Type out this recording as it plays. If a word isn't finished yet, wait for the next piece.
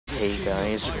Hey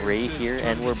guys, Ray here,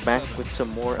 and we're back with some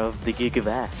more of the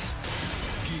Gigas.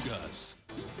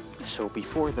 So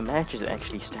before the matches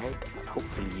actually start,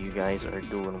 hopefully you guys are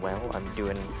doing well. I'm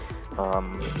doing,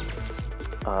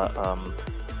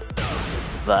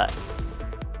 that.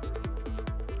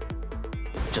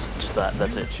 Just that,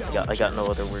 that's it. I got no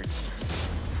other words.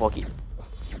 Fuck it.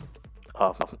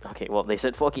 Oh, okay, well, they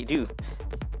said fuck it, too.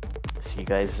 See you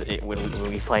guys when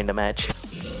we find a match.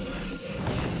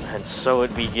 And so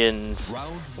it begins.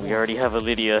 We already have a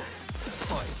Lydia.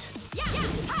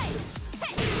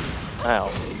 Ow.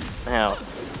 Ow.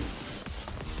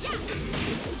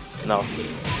 No.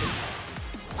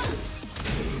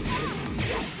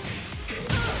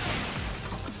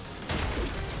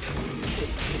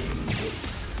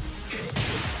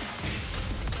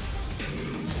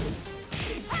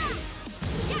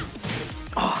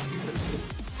 Oh.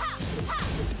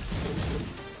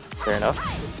 Fair enough.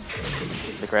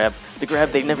 The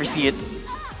grab, they never see it.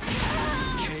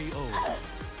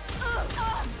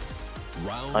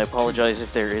 I apologize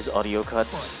if there is audio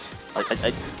cuts.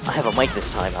 I have a mic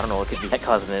this time. I don't know what could be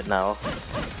causing it now.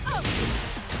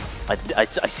 I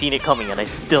seen it coming and I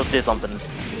still did something.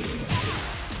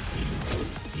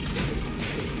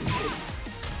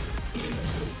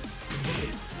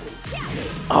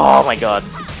 Oh my god.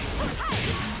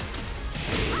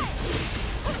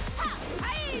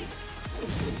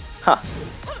 Huh.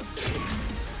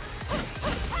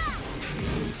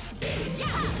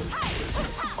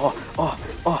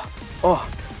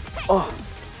 Oh.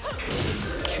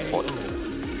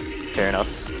 Fair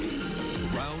enough.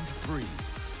 Round 3.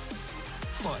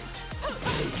 Fight.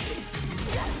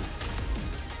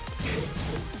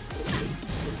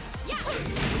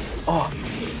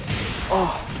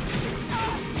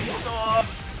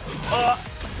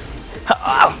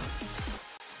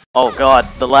 Oh god,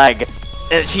 the lag.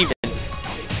 Achievement.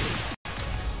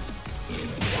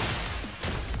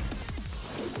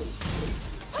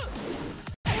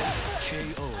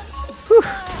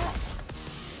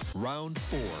 Round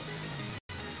 4.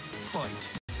 Fight.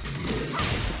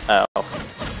 Oh.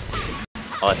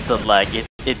 Oh, the lag.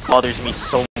 It bothers me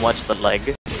so much, the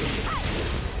lag.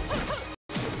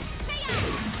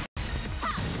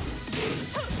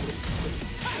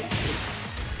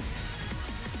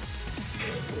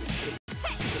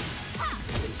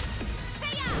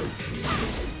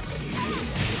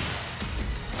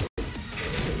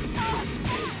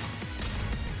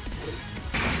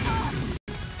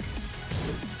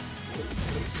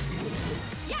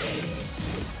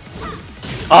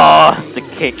 Ah, oh, the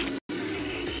kick.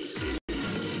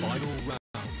 Final round.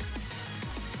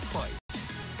 Fight.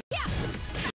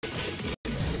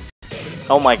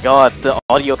 Oh my god, the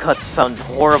audio cuts sound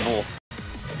horrible.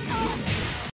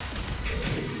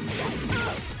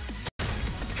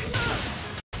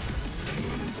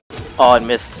 Oh, I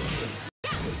missed.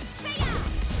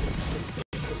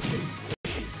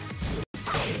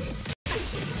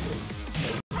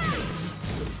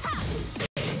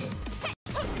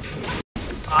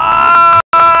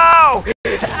 Ow!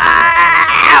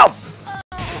 Ow!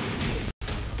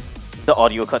 The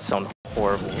audio cuts sound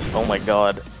horrible. Oh my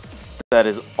god. That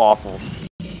is awful.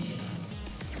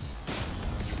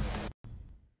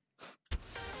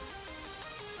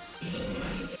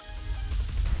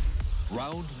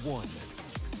 Round 1.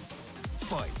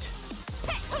 Fight.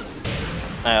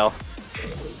 Ow.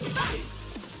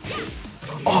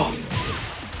 Oh!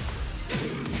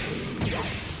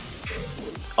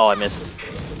 Oh, I missed.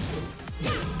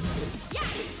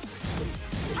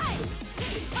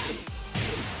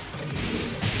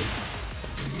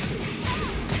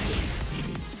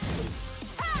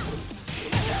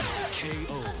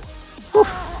 KO. Whew.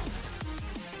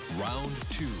 Round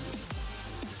 2.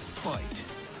 Fight.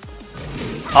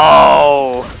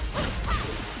 Oh!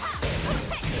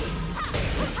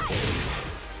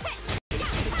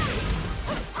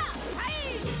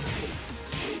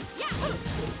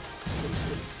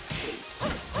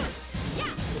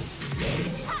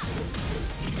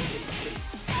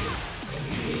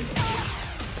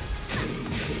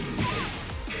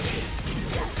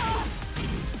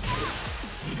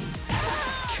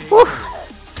 Whew.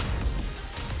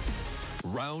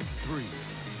 Round 3.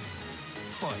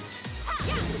 Fight.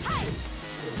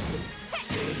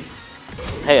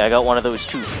 Hey, I got one of those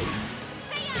too.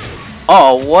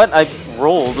 Oh, what? I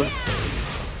rolled.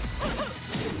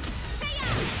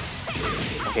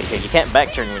 Okay, you can't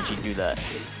backturn when you do that.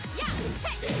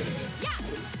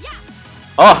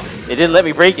 Oh, it didn't let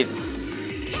me break it.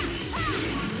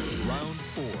 Round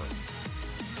 4.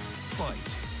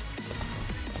 Fight.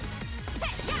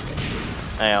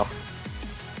 Ow.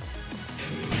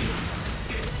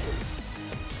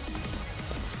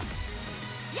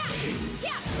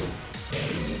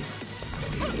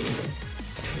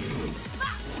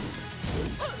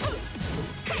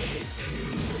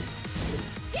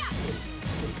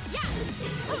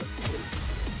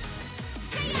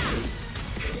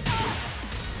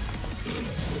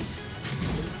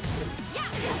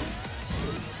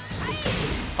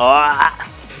 Ah!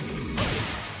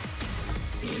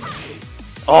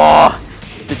 Oh!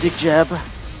 The dick jab.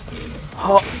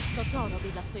 Oh.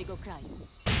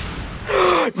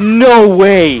 No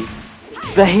way!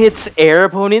 That hits air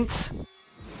opponents?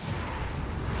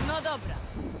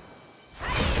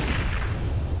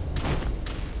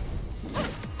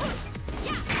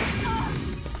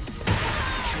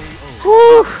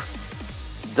 Whew.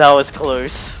 That was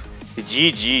close.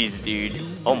 GG's, dude.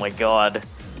 Oh my god.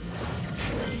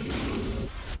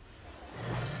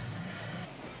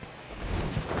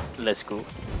 Let's go.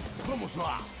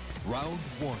 Round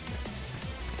 1.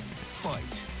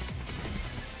 Fight.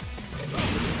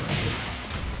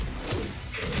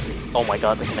 Oh my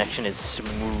god, the connection is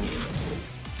smooth.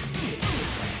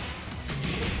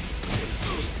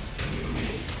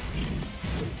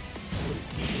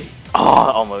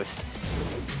 Oh, almost.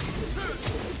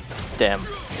 Damn.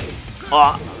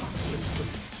 Ah.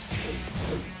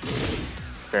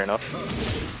 Fair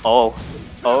enough. Oh.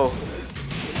 Oh.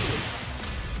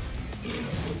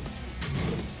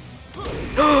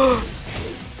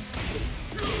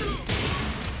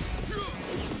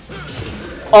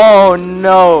 Oh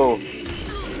no!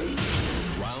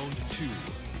 Round 2.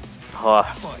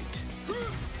 Fight.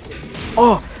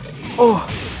 Oh! Oh!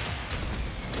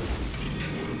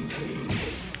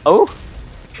 Oh?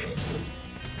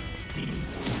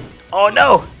 Oh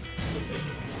no!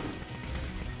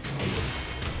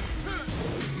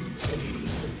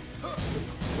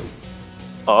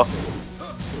 Oh.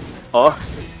 Oh.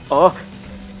 Oh.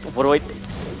 What do I...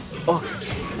 Oh.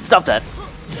 Stop that.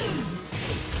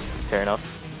 Fair enough.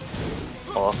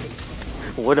 Oh.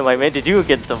 What am I meant to do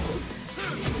against him?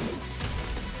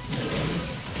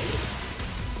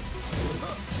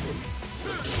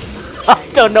 I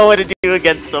don't know what to do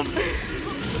against him.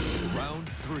 Round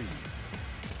 3.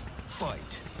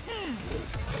 Fight.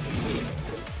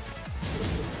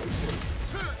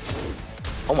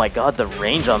 Oh my god, the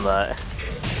range on that.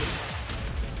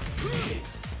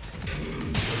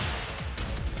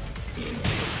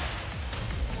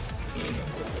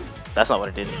 That's not what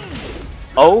it did.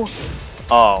 Oh?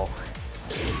 Oh.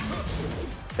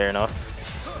 Fair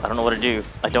enough. I don't know what to do.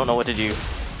 I don't know what to do.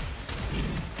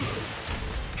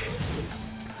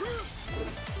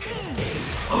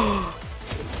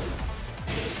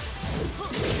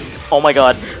 Oh my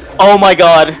god. Oh my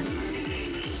god.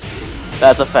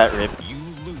 That's a fat rip. You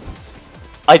lose.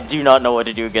 I do not know what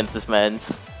to do against this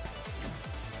man's.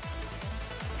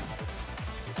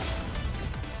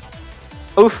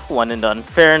 Oof, one and done.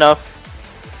 Fair enough.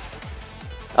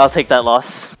 I'll take that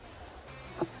loss.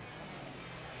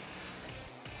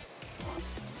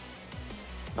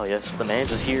 Oh yes, the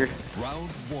manager's here. Round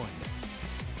 1.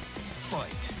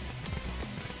 Fight.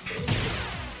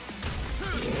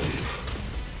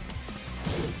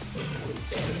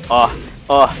 Ah,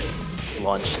 ah,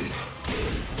 launched.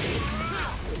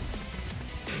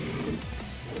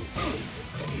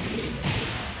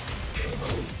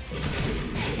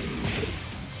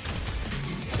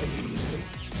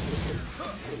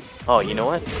 Oh, you know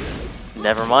what?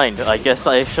 Never mind. I guess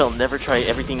I shall never try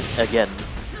everything again.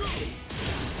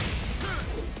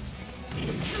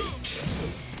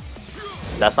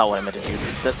 That's not what I meant to do.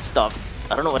 That's stop.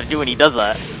 I don't know what to do when he does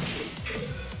that.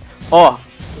 Oh.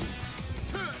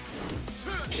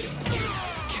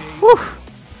 Whew.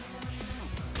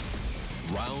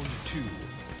 Round 2.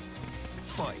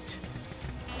 Fight.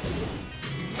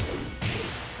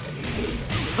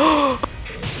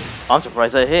 I'm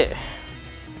surprised that hit.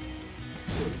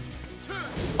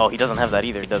 Oh, he doesn't have that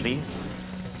either, does he?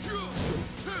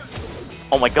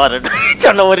 Oh my god, I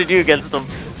don't know what to do against him.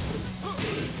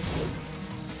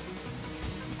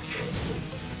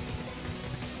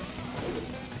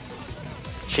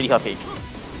 Shitty hot cake.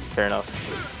 Fair enough.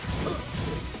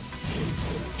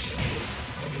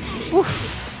 Woof.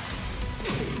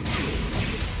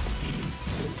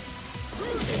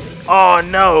 Oh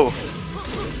no!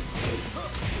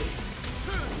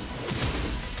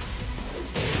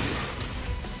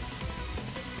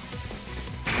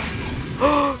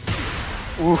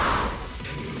 Oof.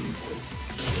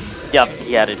 Yep,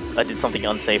 yeah, I did something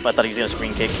unsafe. I thought he was gonna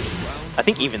spring kick. I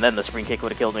think even then the spring kick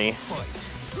would have killed me.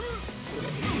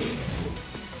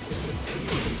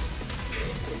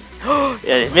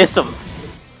 Yeah, it missed him.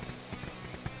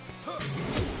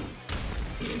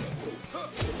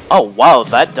 Oh wow,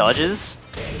 that dodges.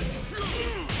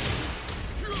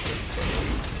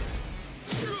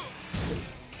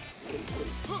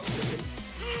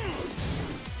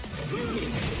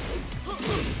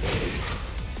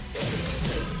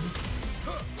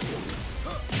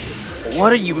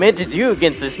 What are you meant to do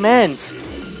against this man?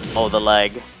 Oh, the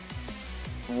lag.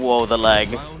 Whoa, the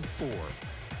lag. Round 4.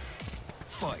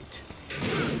 Fight.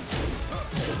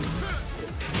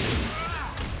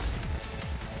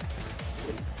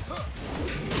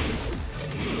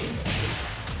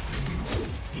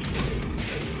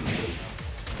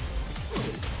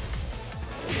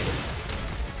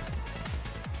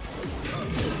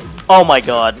 Oh my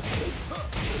god.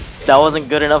 That wasn't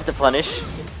good enough to punish.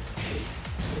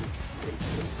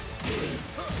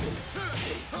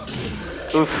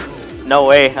 Oof. No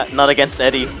way. Not against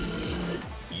Eddie.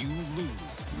 You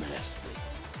lose, master.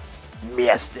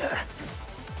 Master.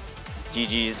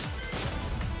 GG's.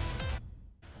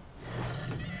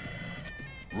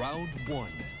 Round 1.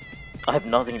 I have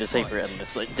nothing to say for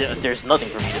Etalus. Like, there's nothing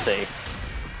for me to say.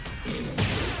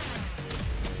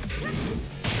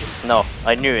 No,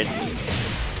 I knew it.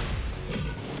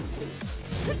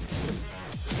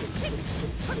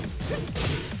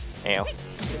 Ow.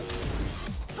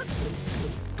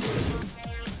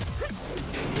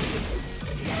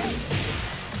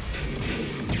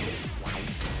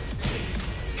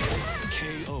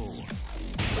 KO.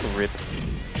 Rip.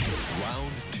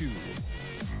 Round 2.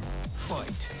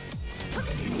 Fight.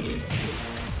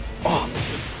 Oh.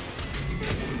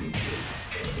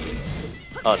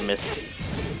 Oh, it missed.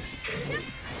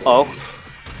 Oh.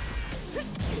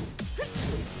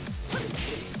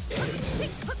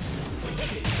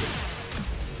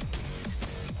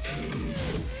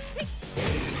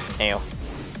 Ew.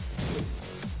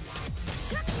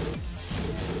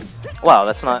 Wow,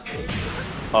 that's not...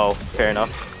 Oh, fair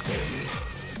enough.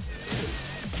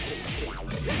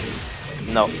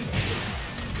 No.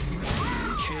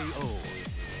 KO.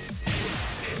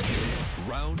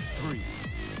 Round 3.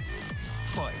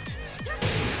 Fight.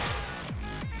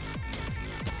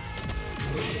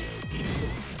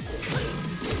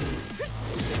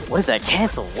 What is that?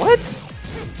 Cancel? What?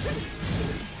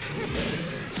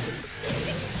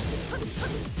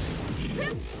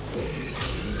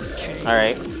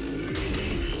 Alright.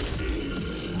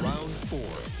 Round 4.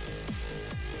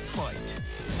 Fight.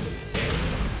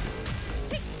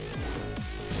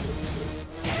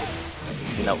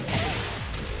 Nope.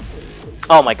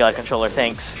 Oh my god, controller,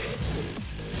 thanks.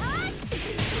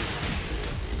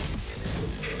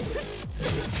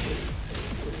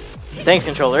 Thanks,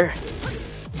 controller.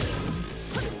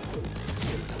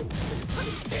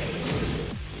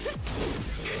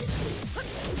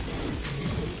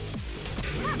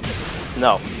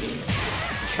 No.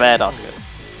 Bad Oscar.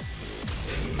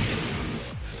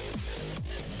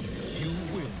 You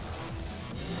win.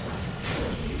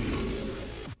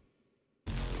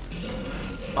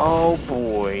 Oh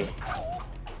boy.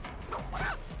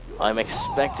 I'm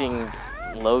expecting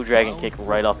low dragon kick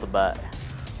right off the bat.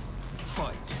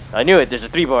 Fight. I knew it, there's a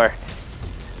 3-bar.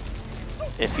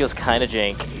 It feels kinda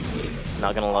jank.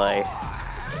 Not gonna lie.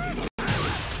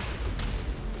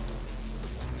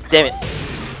 Damn it.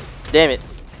 Damn it.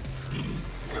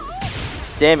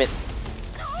 Damn it.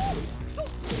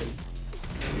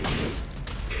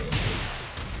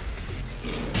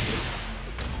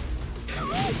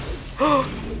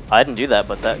 I didn't do that,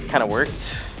 but that kind of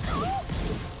worked.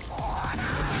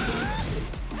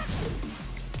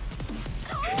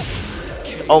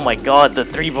 Oh my god, the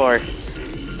 3-bar.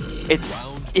 It's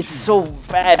so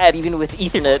bad even with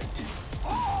Ethernet.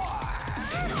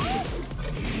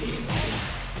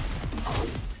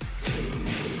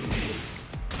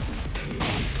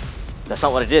 That's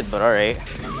not what I did, but alright.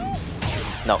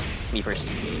 No, me first.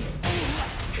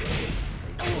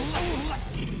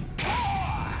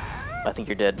 I think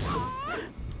you're dead.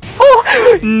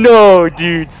 Oh, no,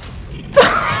 dudes.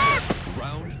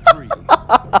 Round 3.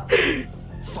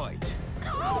 Fight.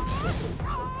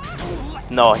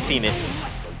 No, I seen it.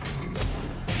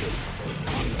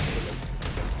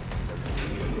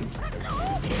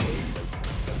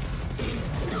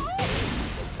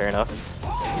 Fair enough.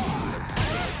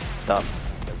 Stop.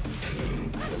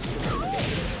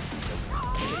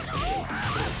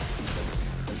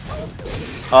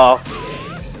 Oh.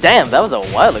 Damn, that was a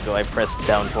while ago I pressed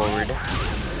down forward.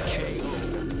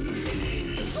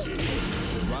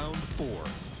 Round 4.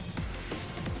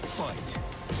 Fight.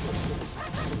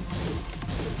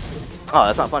 Oh,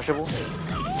 that's not punishable.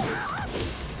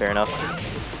 Fair enough.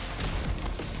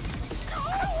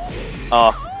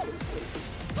 Oh.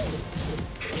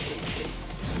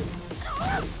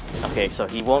 Okay, so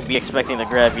he won't be expecting the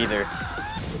grab either.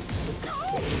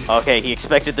 Okay, he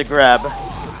expected the grab.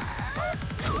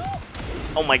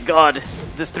 Oh my god,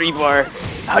 this 3-bar.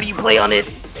 How do you play on it?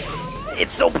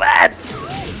 It's so bad.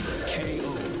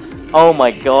 Oh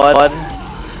my god.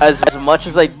 As much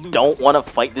as I don't want to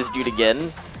fight this dude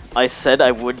again, I said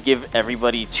I would give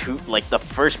everybody two, like the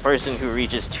first person who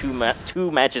reaches two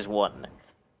matches won.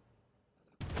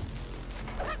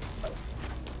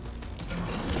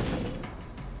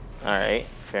 Alright,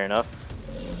 fair enough.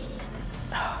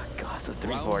 Oh god, the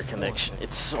 3-bar connection.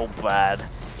 It's so bad.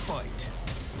 Fight.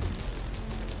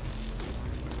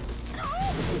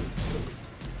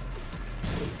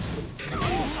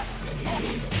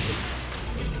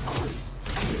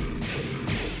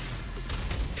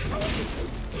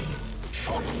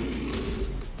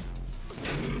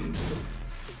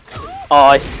 Oh,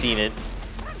 I seen it.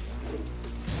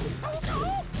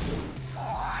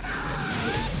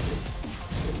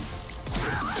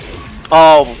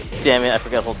 Oh, damn it, I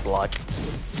forgot to hold block.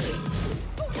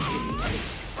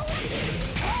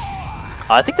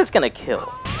 I think that's gonna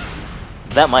kill.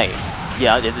 That might.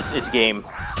 Yeah, it's game.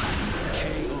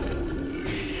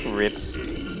 Rip.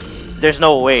 There's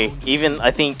no way.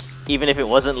 I think, even if it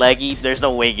wasn't laggy, there's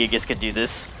no way Gigas could do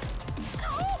this.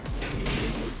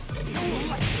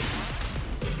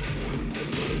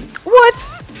 What?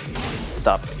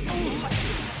 Stop.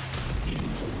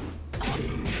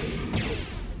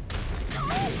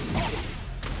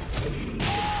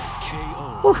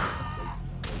 KO.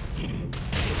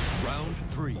 Round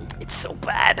 3. It's so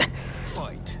bad.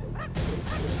 Fight.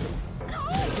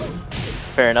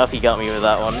 Fair enough, he got me with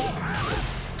that one.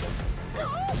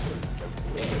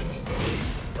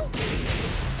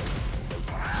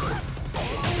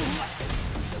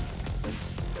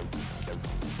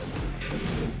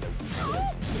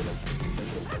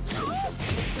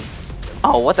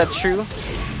 Oh, what? That's true?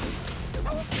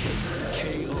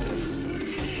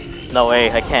 No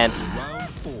way, I can't. Round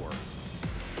 4.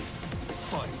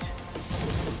 Fight.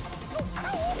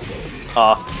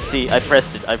 Oh, see, I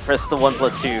pressed it. I pressed the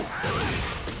 1+2.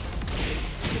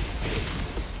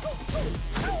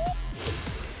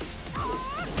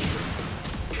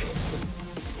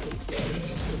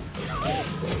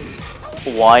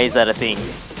 Why is that a thing?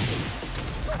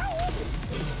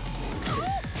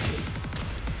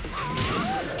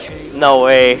 No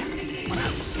way.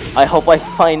 I hope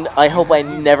I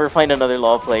never find another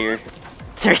law player.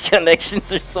 Their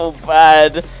connections are so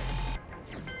bad.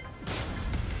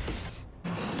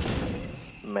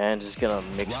 Man, just gonna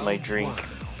mix my drink.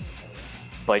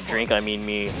 By drink, I mean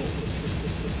me.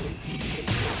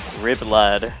 Rip,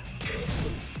 lad.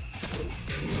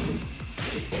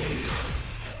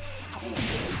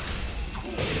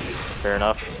 Fair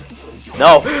enough.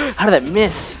 No! How did that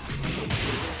miss?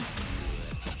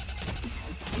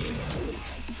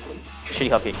 Shitty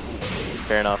hop kick.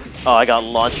 Fair enough. Oh, I got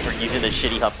launched for using the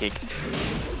shitty hop kick.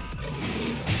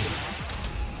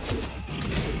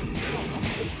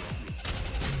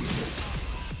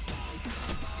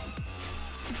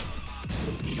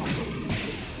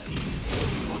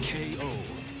 KO.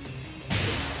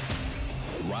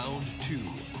 Round 2.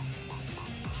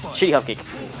 Fight. Shitty hop kick.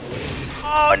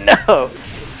 Oh no!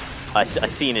 I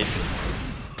seen it.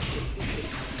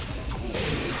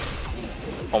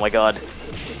 Oh my god.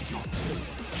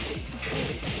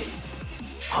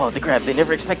 Oh, the grab, they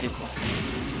never expected.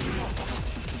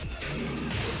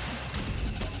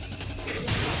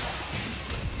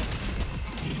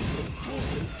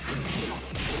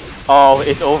 Oh,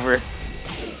 it's over.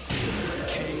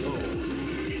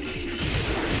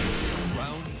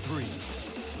 Round 3.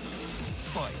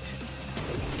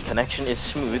 Fight. Connection is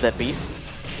smooth at least.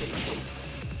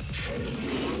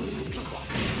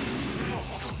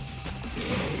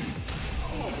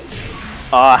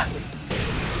 Ah.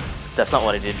 That's not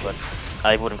what I did, but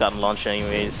I would have gotten launched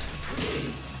anyways.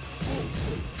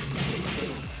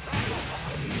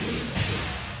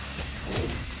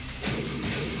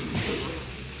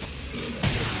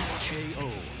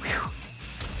 KO.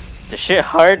 The shit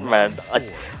hard, man.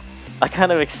 I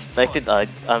kind of expected. I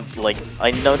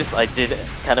noticed I did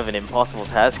kind of an impossible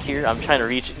task here. I'm trying to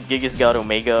reach Gigas God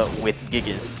Omega with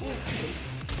Gigas.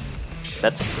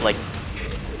 That's like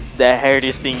the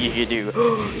hardest thing you could do.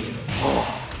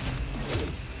 Oh.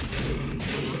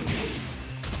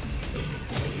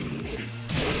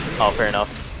 Oh, fair enough.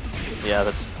 Yeah,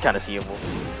 that's kind of seeable.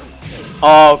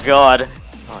 Oh god.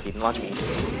 Oh, he didn't launch me.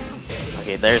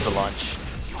 Okay, there's the launch.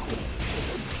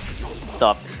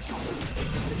 Stop.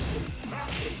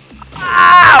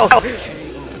 Ow!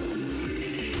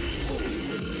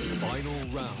 Final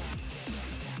round.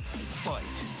 Fight.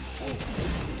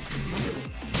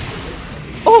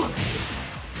 Oh!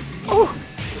 Oh!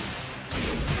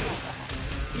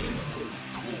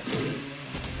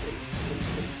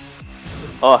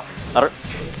 Oh, I don't...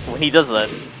 When he does that...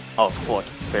 Oh, fuck.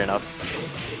 Fair enough.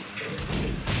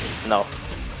 No.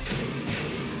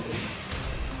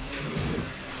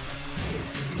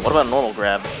 What about a normal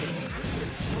grab?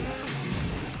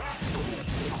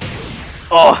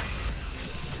 Oh!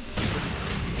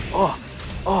 Oh!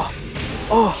 Oh!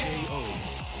 Oh! KO.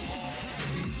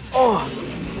 Oh!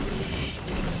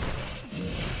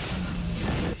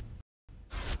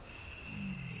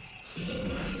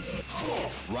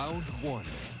 Round 1.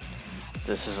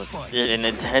 This is an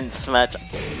intense match.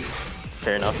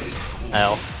 Fair enough.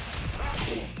 Ow.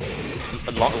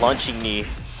 Launching knee.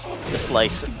 The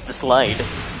slice. The slide.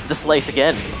 The slice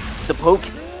again. The poke.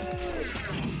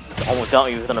 Almost got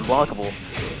me with an unblockable.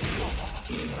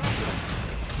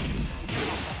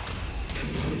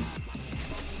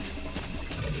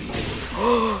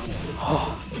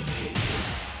 Oh.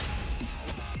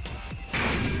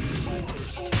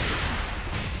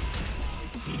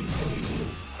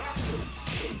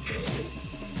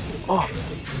 Oh.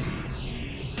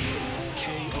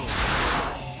 KO.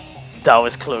 That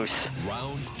was close.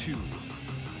 Round 2.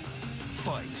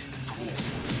 Fight.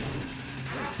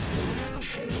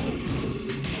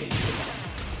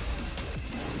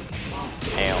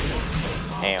 Ow.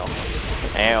 Ow.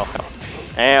 Ow.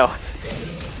 Ow.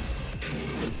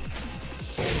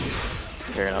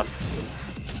 Fair enough.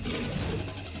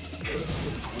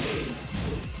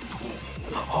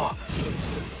 Oh.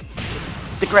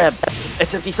 The grab!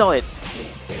 Except he saw it!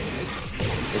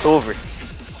 It's over.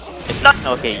 It's not!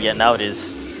 Okay, yeah, now it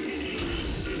is.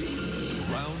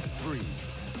 Round 3.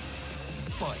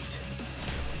 Fight.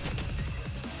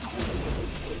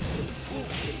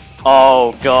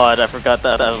 Oh god, I forgot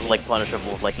that was like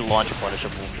punishable, like launch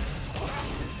punishable.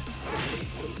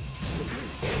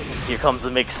 Here comes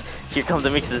the mix. Here come the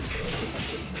mixes.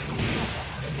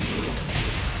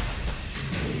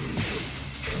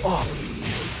 Oh.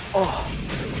 Oh.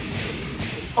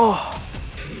 Oh.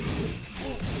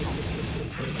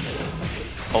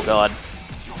 Oh god.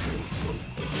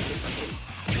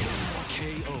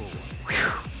 KO.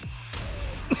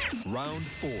 Round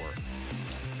 4.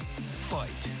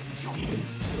 Fight.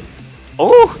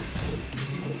 Oh!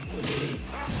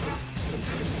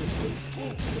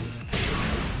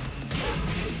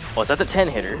 Oh, is that the 10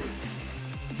 hitter?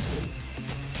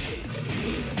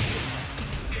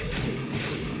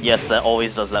 Yes, that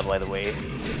always does that, by the way.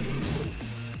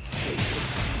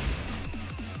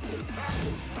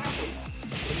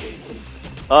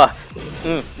 Ah!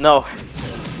 No.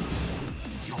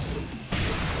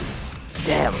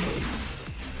 Damn.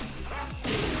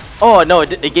 Oh, no,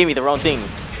 it gave me the wrong thing.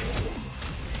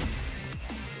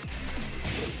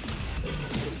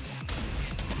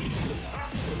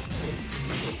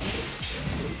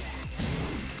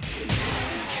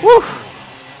 Woo!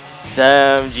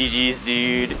 Damn, GG's,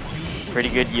 dude. Pretty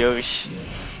good Yosh.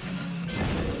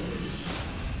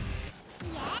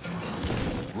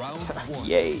 Round 1.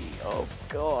 Yay. Oh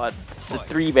god. The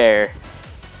 3-bear.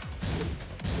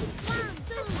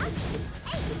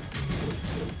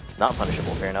 Not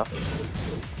punishable, fair enough.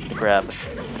 The grab.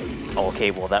 Oh,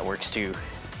 okay, well that works too.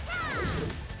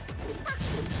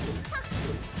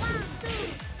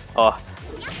 Oh.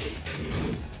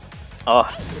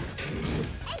 Oh.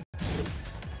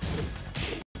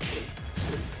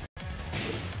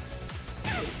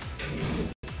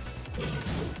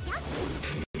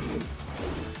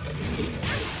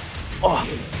 Oh.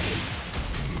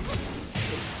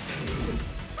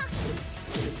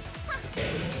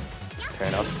 Fair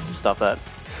enough. Stop that.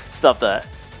 Stop that.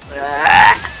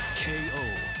 KO.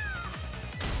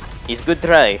 He's good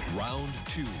try. Round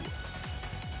 2.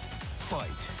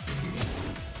 Fight.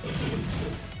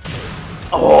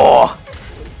 Oh.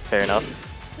 Fair enough.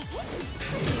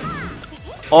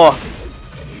 Oh.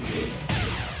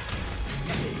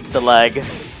 The lag.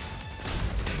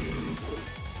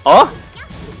 Oh.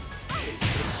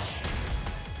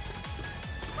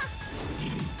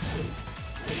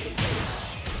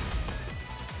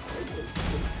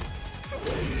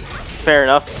 Fair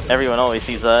enough. Everyone always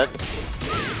sees that.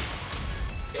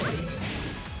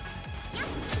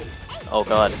 Oh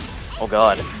god. Oh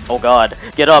god. Oh god.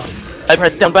 Get up. I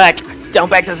pressed down back. Down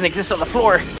back doesn't exist on the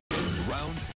floor.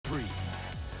 Round 3.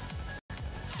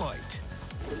 Fight.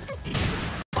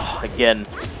 Oh, again.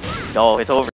 Oh,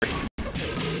 it's over.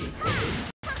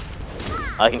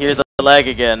 I can hear the lag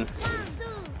again.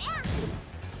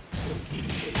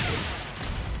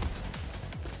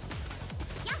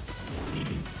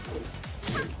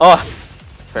 Oh,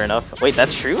 fair enough. Wait,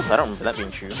 that's true? I don't remember that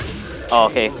being true. Oh,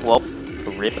 okay. Well,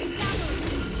 rip.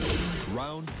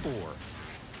 Round 4.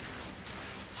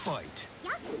 Fight.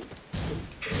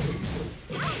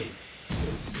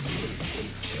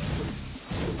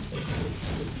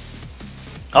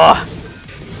 Oh!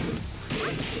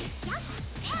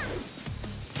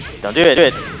 Don't do it, do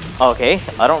it. Okay,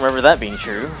 I don't remember that being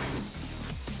true.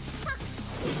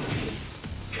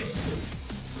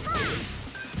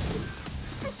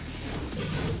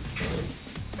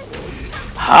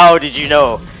 How did you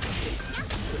know?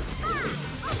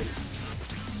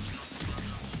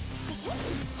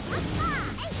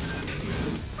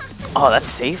 Oh, that's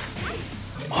safe?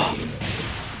 Oh.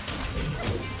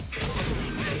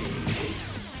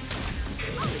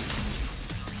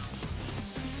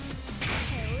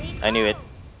 I knew it.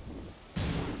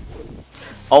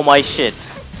 Oh my shit.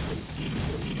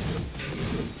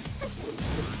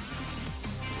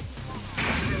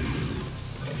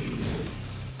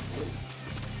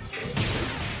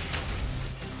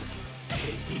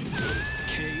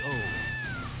 KO.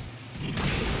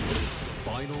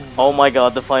 Final Oh my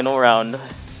god, the final round.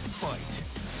 fight.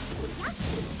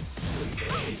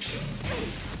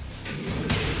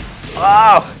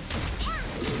 Wow!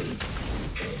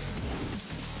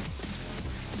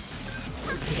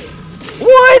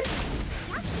 What?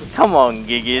 Come on,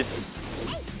 Gigas.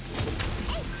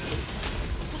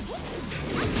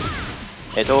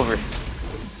 It's over.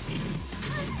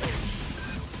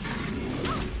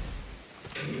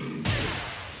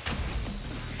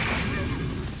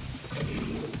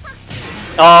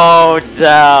 Oh,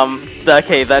 damn.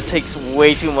 Okay, that takes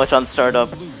way too much on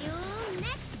startup.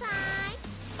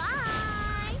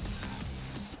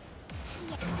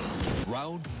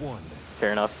 Round 1.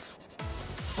 Fair enough.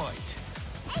 Fight.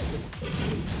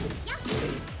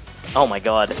 Oh my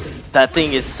god. That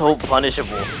thing is so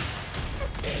punishable.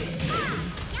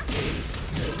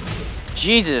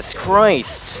 Jesus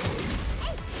Christ.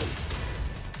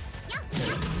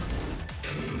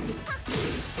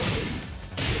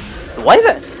 Why is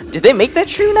that? Did they make that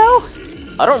true now?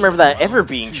 I don't remember that ever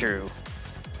being true.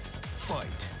 Fight.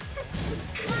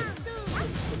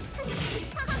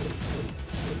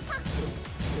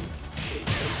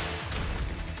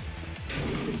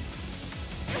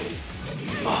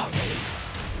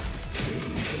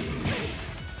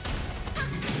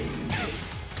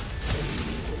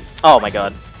 Oh my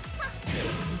god.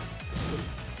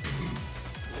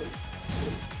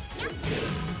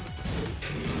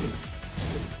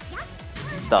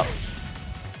 Stop.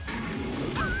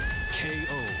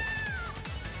 KO.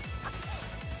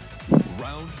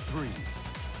 Round 3.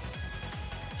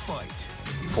 Fight.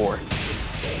 4.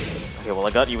 Okay, well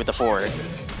I got you with the 4.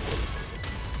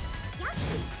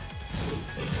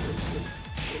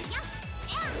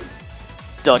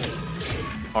 Duck.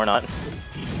 Or not.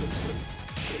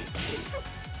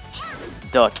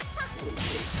 Duck.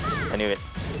 I knew it.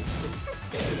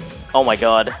 Oh my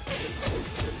god.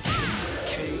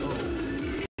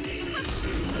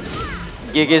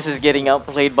 Gigas is getting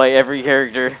outplayed by every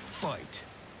character. Fight.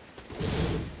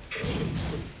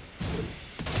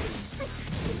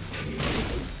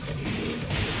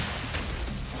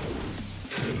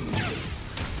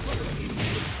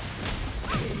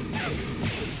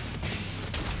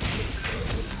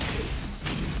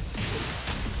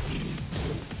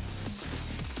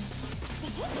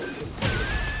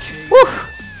 Woo!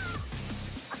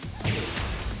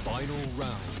 Final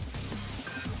round.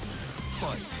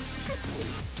 Fight.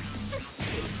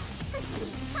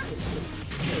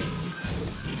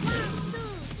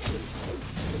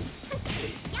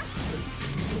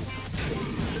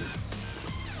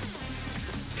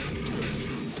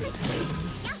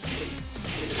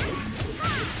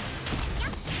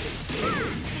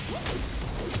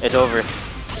 It's over.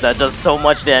 That does so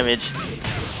much damage.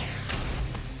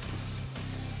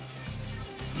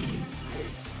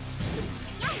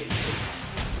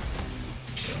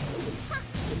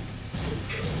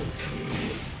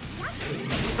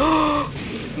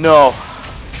 No.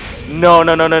 No,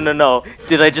 no, no, no, no, no.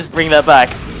 Did I just bring that back?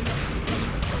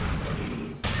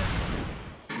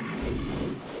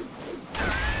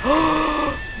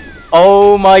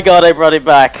 Oh my god, I brought it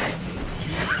back.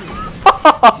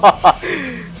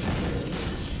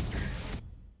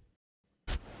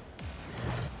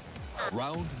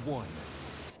 Round 1.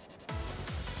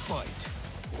 Fight.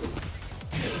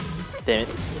 Damn it.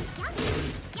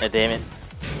 Damn it.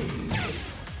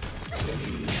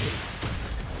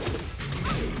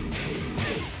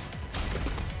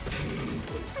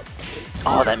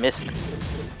 Oh, that missed.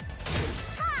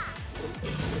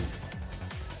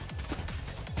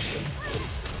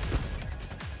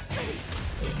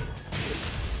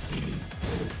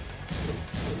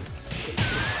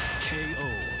 KO.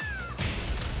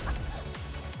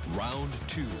 Round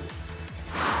 2.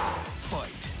 Fight.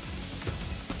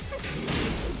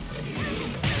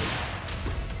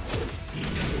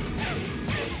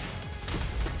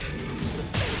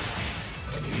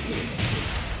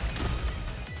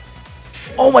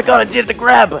 Oh my god, I did the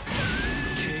grab! KO.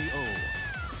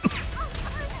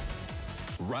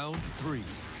 Round 3.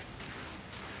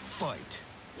 Fight.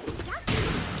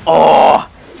 Oh!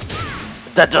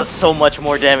 That does so much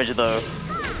more damage though.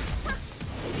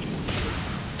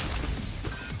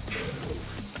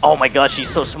 Oh my god, she's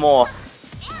so small.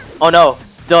 Oh no,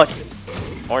 duck.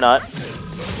 Or not.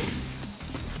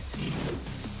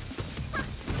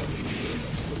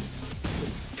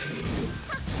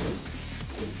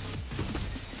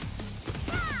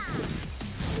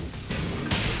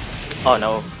 Oh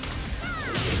no.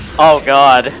 Oh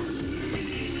god.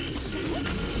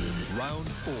 Round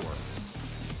 4.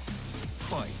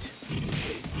 Fight.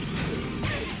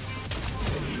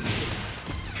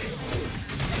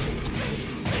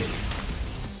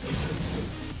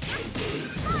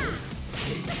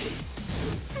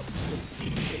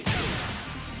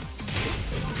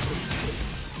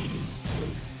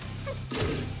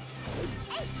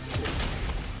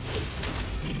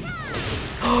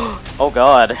 Oh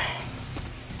god.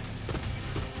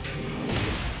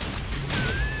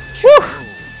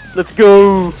 Let's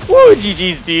go! Woo,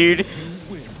 GG's, dude!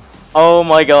 Oh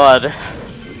my god.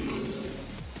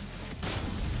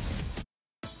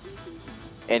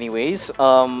 Anyways,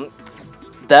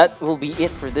 that will be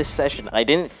it for this session. I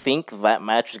didn't think that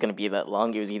match was gonna be that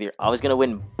long. It was either I was gonna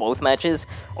win both matches,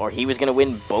 or he was gonna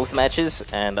win both matches,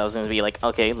 and I was gonna be like,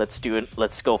 okay, let's do it,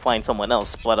 let's go find someone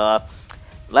else. But,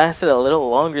 lasted a little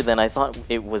longer than I thought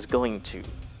it was going to.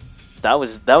 That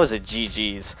was a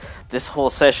GG's. This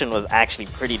whole session was actually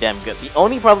pretty damn good. The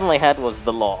only problem I had was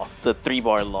the law, the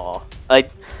 3-bar law.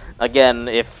 Again,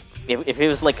 if it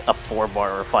was like a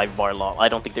 4-bar or 5-bar law, I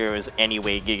don't think there was any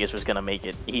way Gigas was gonna make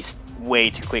it. He's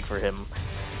way too quick for him.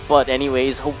 But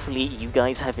anyways, hopefully you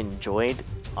guys have enjoyed.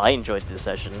 I enjoyed this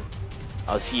session.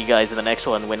 I'll see you guys in the next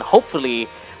one when hopefully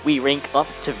we rank up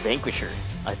to Vanquisher,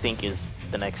 I think is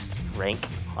the next rank.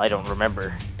 I don't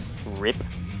remember. RIP.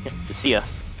 See ya.